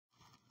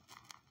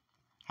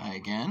Hi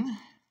again,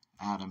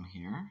 Adam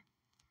here.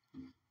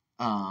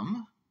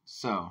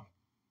 So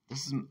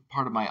this is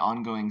part of my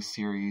ongoing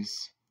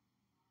series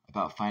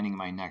about finding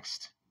my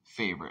next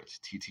favorite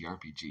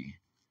TTRPG.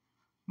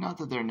 Not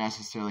that there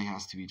necessarily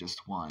has to be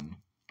just one,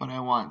 but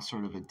I want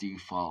sort of a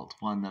default,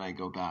 one that I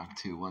go back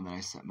to, one that I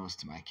set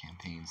most of my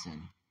campaigns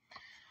in.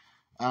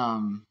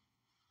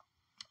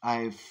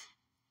 I've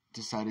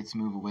decided to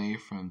move away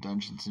from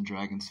Dungeons &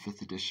 Dragons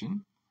 5th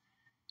edition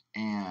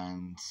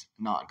and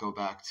not go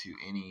back to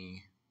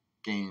any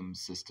game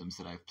systems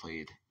that I've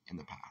played in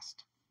the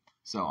past.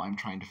 So I'm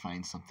trying to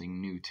find something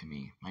new to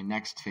me, my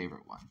next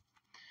favorite one.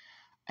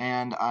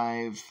 And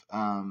I've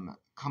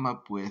come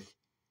up with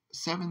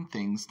 7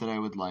 things that I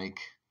would like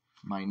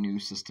my new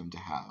system to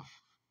have.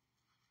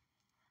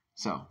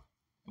 So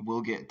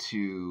we'll get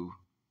to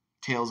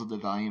Tales of the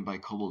Valiant by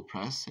Kobold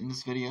Press in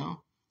this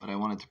video, but I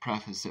wanted to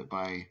preface it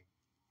by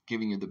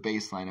giving you the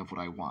baseline of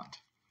what I want.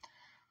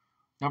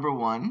 Number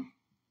 1,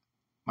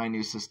 my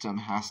new system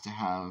has to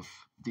have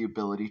the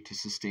ability to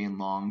sustain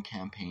long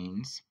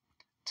campaigns,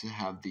 to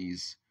have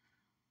these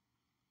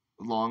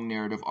long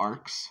narrative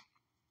arcs.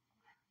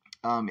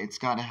 It's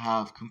got to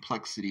have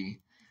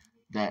complexity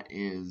that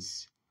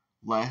is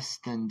less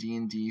than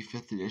D&D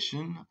 5th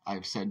edition.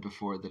 I've said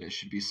before that it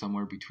should be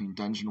somewhere between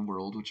Dungeon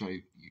World, which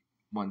I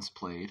once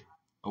played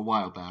a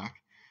while back,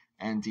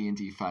 and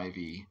D&D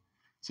 5e.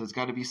 So it's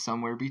got to be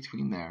somewhere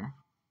between there.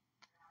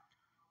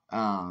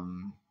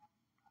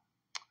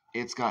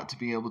 It's got to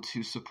be able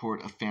to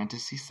support a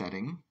fantasy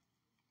setting.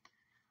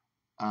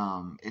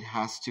 It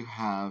has to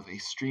have a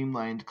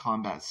streamlined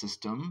combat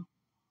system.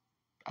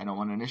 I don't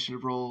want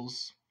initiative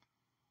rolls.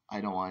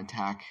 I don't want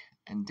attack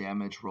and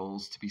damage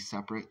rolls to be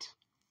separate.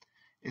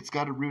 It's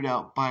got to root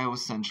out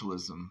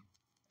bioessentialism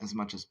as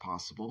much as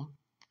possible.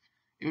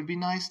 It would be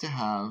nice to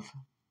have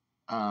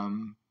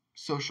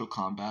social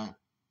combat,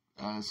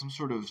 some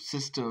sort of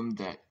system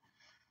that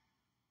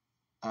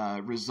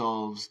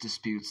resolves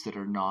disputes that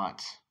are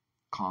not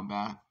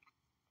combat.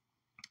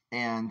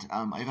 And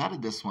I've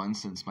added this one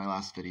since my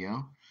last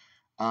video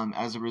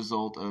as a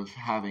result of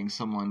having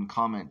someone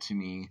comment to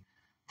me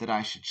that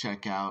I should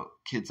check out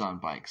Kids on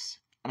Bikes.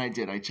 And I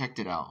did. I checked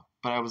it out.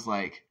 But I was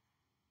like,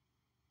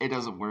 it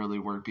doesn't really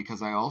work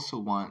because I also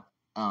want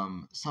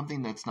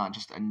something that's not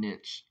just a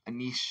niche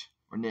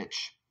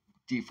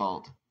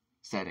default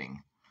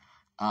setting.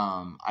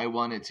 I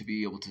want it to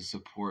be able to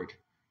support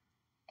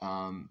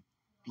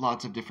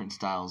lots of different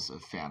styles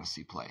of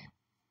fantasy play.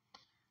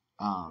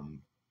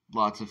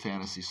 Lots of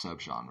fantasy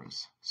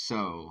subgenres.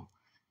 So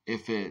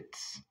if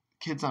it's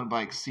Kids on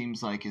Bikes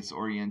seems like it's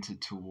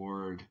oriented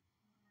toward,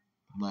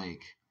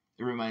 like,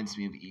 it reminds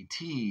me of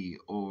E.T.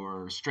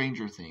 or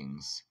Stranger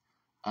Things,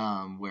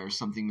 where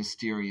something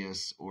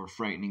mysterious or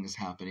frightening is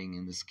happening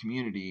in this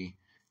community,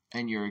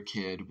 and you're a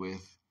kid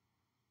with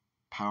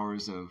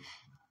powers of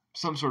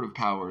some sort of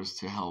powers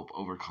to help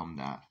overcome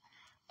that.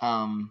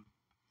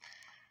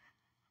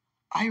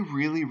 I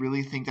really,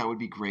 really think that would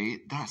be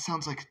great. That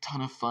sounds like a ton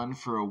of fun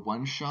for a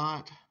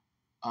one-shot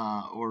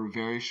or a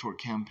very short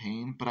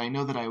campaign, but I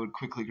know that I would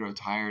quickly grow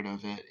tired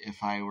of it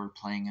if I were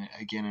playing it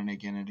again and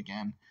again and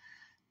again.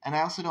 And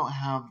I also don't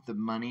have the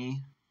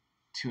money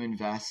to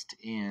invest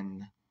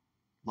in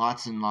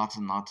lots and lots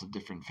and lots of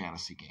different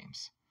fantasy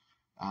games.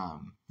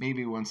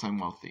 Maybe once I'm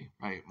wealthy,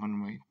 right?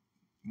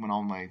 When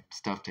all my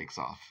stuff takes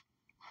off.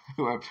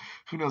 Who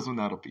knows when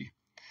that'll be.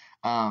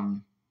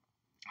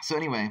 So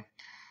anyway,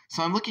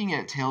 so I'm looking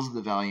at Tales of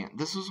the Valiant.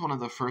 This was one of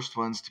the first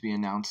ones to be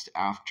announced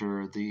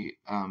after the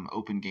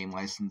open game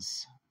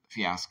license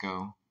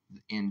fiasco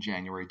in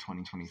January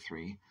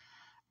 2023.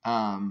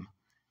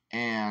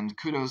 And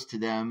kudos to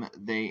them.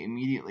 They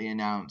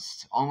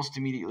almost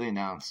immediately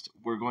announced,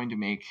 we're going to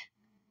make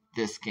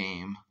this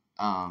game.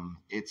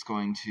 It's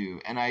going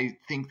to, and I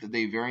think that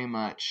they very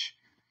much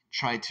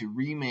tried to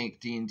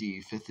remake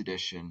D&D 5th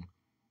edition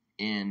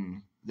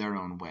in their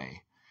own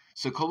way.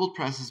 So Kobold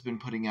Press has been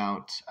putting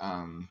out,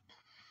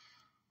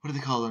 what do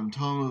they call them?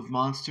 Tome of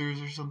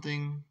Monsters or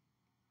something?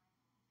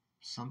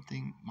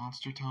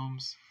 Monster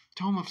tomes?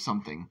 Tome of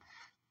something.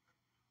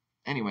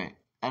 Anyway,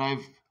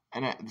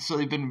 so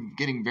they've been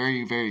getting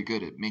very, very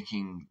good at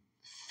making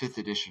 5th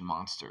edition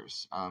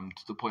monsters,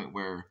 to the point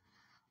where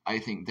I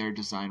think their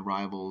design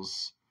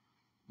rivals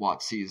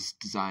WotC's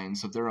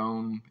designs of their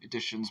own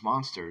edition's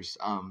monsters,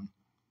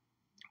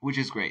 which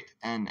is great.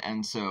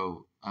 And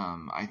so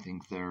I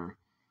think they're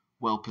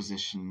well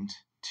positioned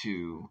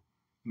to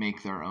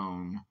make their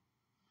own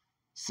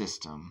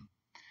system.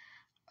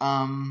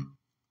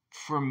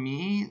 For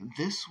me,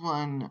 this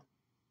one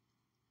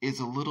is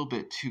a little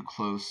bit too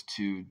close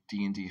to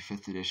D&D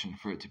 5th edition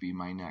for it to be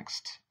my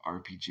next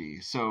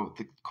RPG. So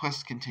the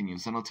quest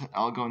continues, and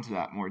I'll go into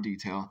that in more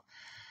detail.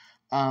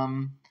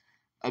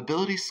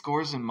 Ability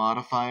scores and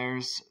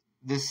modifiers,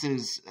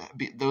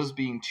 those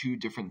being 2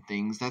 different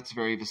things, that's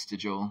very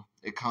vestigial.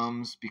 It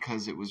comes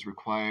because it was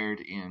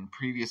required in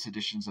previous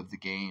editions of the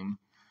game,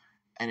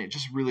 and it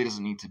just really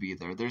doesn't need to be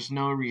there. There's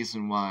no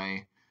reason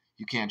why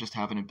you can't just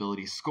have an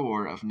ability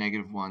score of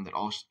 -1 that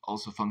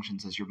also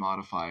functions as your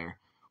modifier,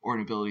 or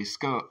an ability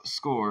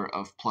score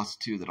of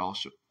 +2 that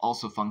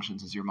also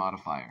functions as your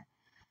modifier.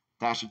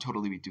 That should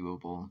totally be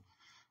doable.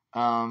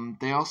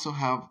 They also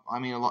have, I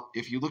mean,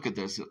 if you look at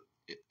this,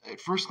 at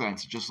first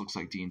glance, it just looks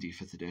like D&D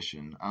 5th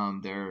edition.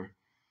 They're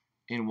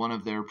in one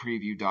of their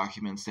preview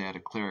documents, they had a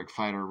cleric,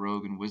 fighter,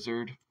 rogue, and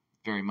wizard.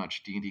 Very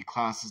much D&D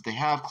classes. They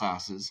have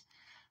classes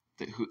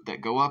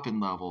that go up in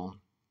level,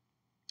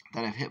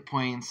 that have hit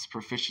points,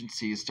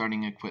 proficiency,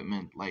 starting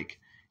equipment. Like,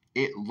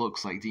 it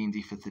looks like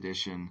D&D 5th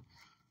edition,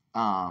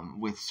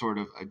 with sort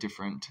of a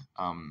different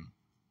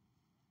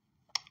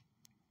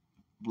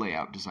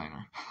layout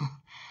designer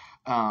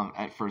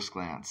at first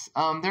glance.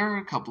 There are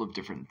a couple of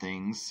different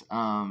things,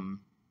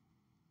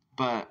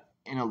 but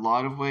in a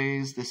lot of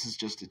ways, this is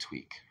just a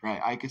tweak,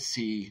 right? I could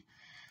see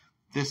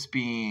this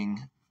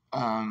being,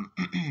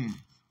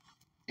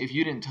 if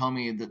you didn't tell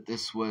me that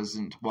this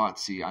wasn't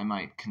WotC, I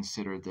might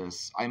consider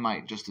this, I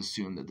might just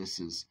assume that this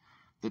is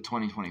the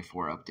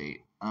 2024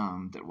 update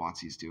that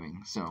WotC is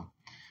doing. So,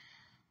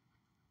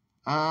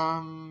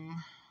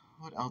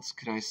 what else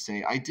could I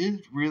say? I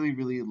did really,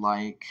 really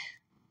like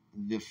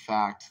the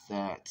fact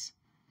that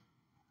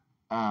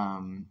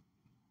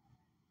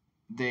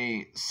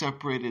they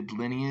separated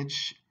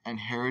lineage and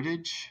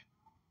heritage.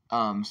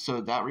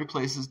 So that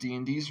replaces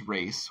D&D's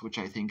race, which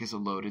I think is a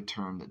loaded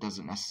term that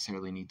doesn't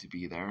necessarily need to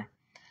be there.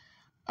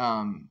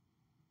 And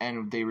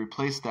they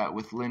replaced that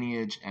with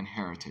lineage and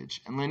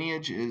heritage. And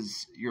lineage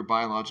is your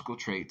biological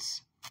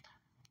traits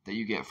that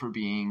you get for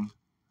being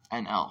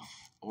an elf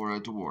or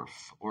a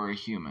dwarf or a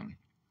human.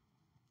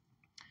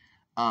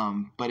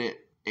 But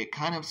it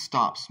kind of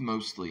stops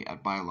mostly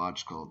at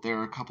biological. There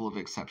are a couple of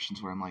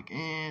exceptions where I'm like,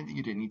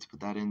 you didn't need to put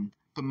that in.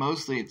 But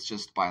mostly it's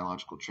just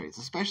biological traits,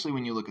 especially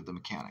when you look at the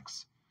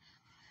mechanics.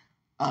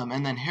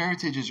 And then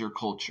heritage is your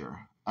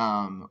culture,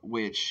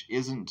 which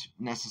isn't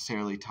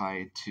necessarily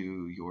tied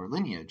to your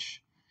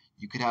lineage.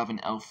 You could have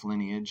an elf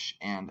lineage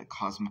and a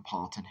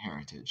cosmopolitan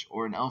heritage,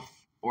 or an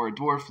elf or a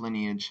dwarf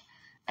lineage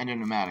and a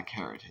nomadic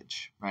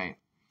heritage, right?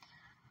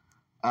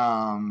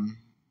 And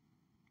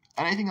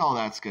I think all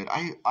that's good.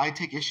 I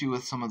take issue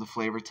with some of the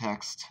flavor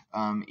text.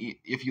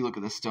 If you look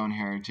at the Stone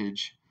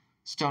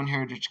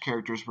Heritage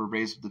characters were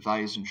raised with the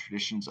values and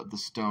traditions of the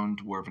Stone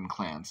Dwarven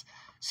clans.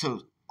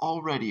 So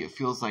already it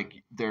feels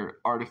like they're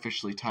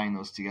artificially tying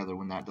those together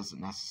when that doesn't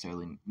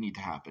necessarily need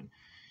to happen.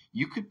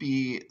 You could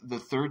be the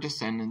third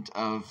descendant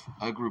of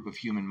a group of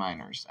human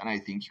miners, and I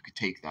think you could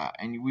take that,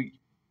 and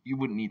you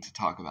wouldn't need to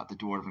talk about the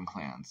Dwarven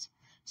clans.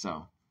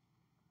 So,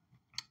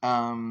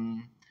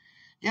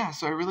 yeah,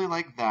 so I really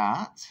like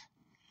that,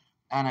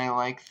 and I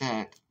like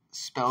that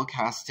spell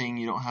casting,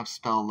 you don't have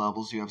spell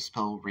levels, you have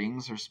spell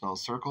rings or spell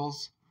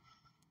circles,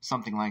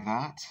 something like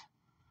that,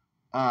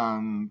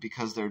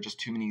 because there are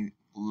just too many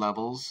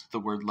levels. The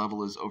word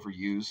level is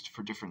overused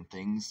for different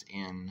things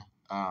in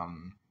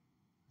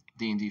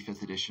D&D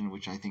 5th edition,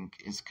 which I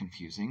think is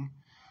confusing.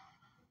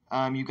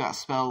 You got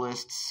spell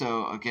lists,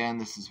 so again,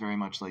 this is very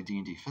much like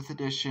D&D 5th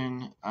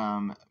edition.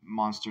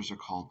 Monsters are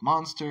called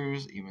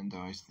monsters, even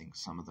though I think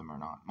some of them are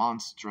not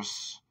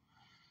monstrous.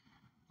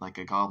 Like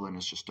a goblin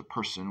is just a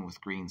person with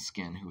green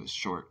skin who is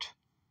short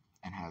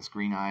and has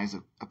green eyes,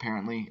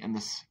 apparently, in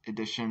this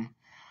edition.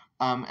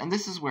 And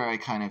this is where I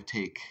kind of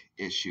take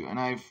issue, and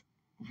I've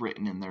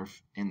written in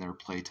their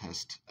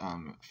playtest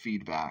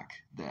feedback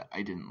that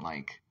I didn't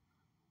like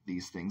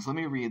these things. Let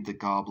me read the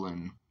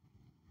goblin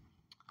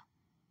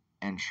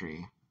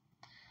entry.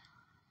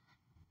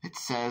 It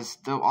says,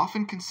 though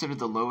often considered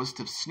the lowest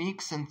of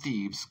sneaks and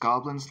thieves,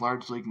 goblins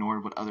largely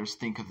ignored what others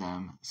think of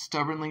them,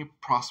 stubbornly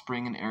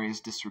prospering in areas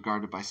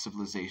disregarded by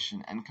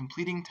civilization and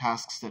completing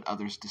tasks that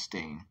others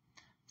disdain.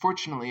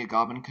 Fortunately, a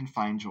goblin can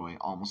find joy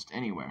almost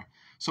anywhere.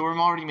 So we're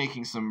already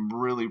making some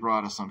really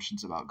broad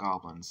assumptions about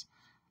goblins.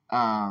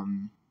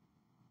 And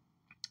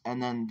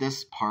then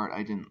this part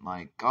I didn't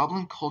like.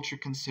 Goblin culture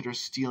considers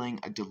stealing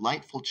a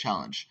delightful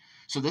challenge.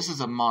 So this is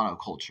a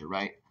monoculture,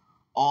 right?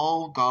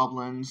 All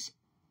goblins,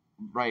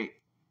 right,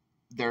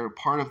 they're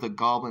part of the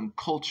goblin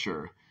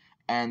culture,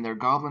 and their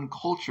goblin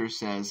culture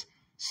says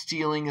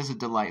stealing is a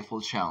delightful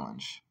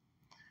challenge.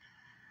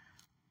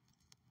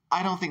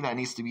 I don't think that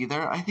needs to be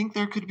there. I think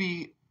there could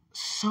be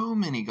so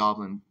many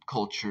goblin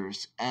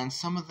cultures, and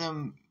some of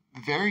them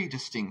very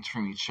distinct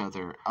from each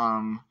other.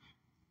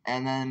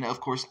 And then,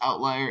 of course,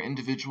 outlier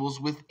individuals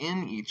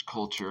within each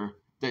culture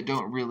that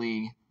don't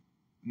really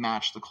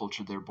match the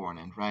culture they're born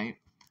in, right?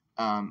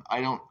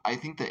 I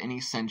think that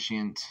any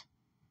sentient,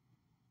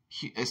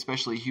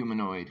 especially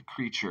humanoid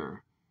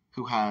creature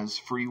who has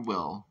free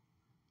will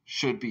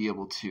should be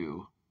able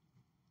to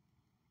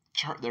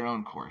chart their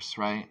own course,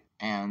 right?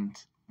 And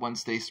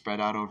once they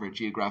spread out over a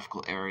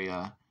geographical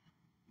area,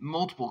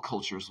 multiple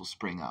cultures will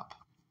spring up.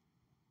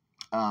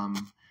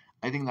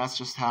 I think that's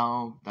just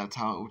how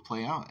it would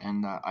play out,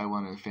 and I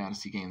want a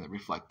fantasy game that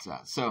reflects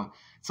that. So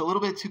it's a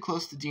little bit too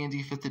close to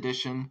D&D 5th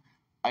edition.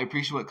 I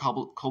appreciate what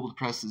Kobold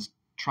Press is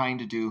trying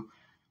to do,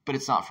 but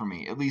it's not for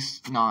me, at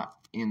least not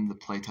in the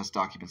playtest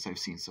documents I've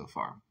seen so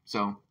far.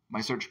 So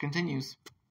my search continues.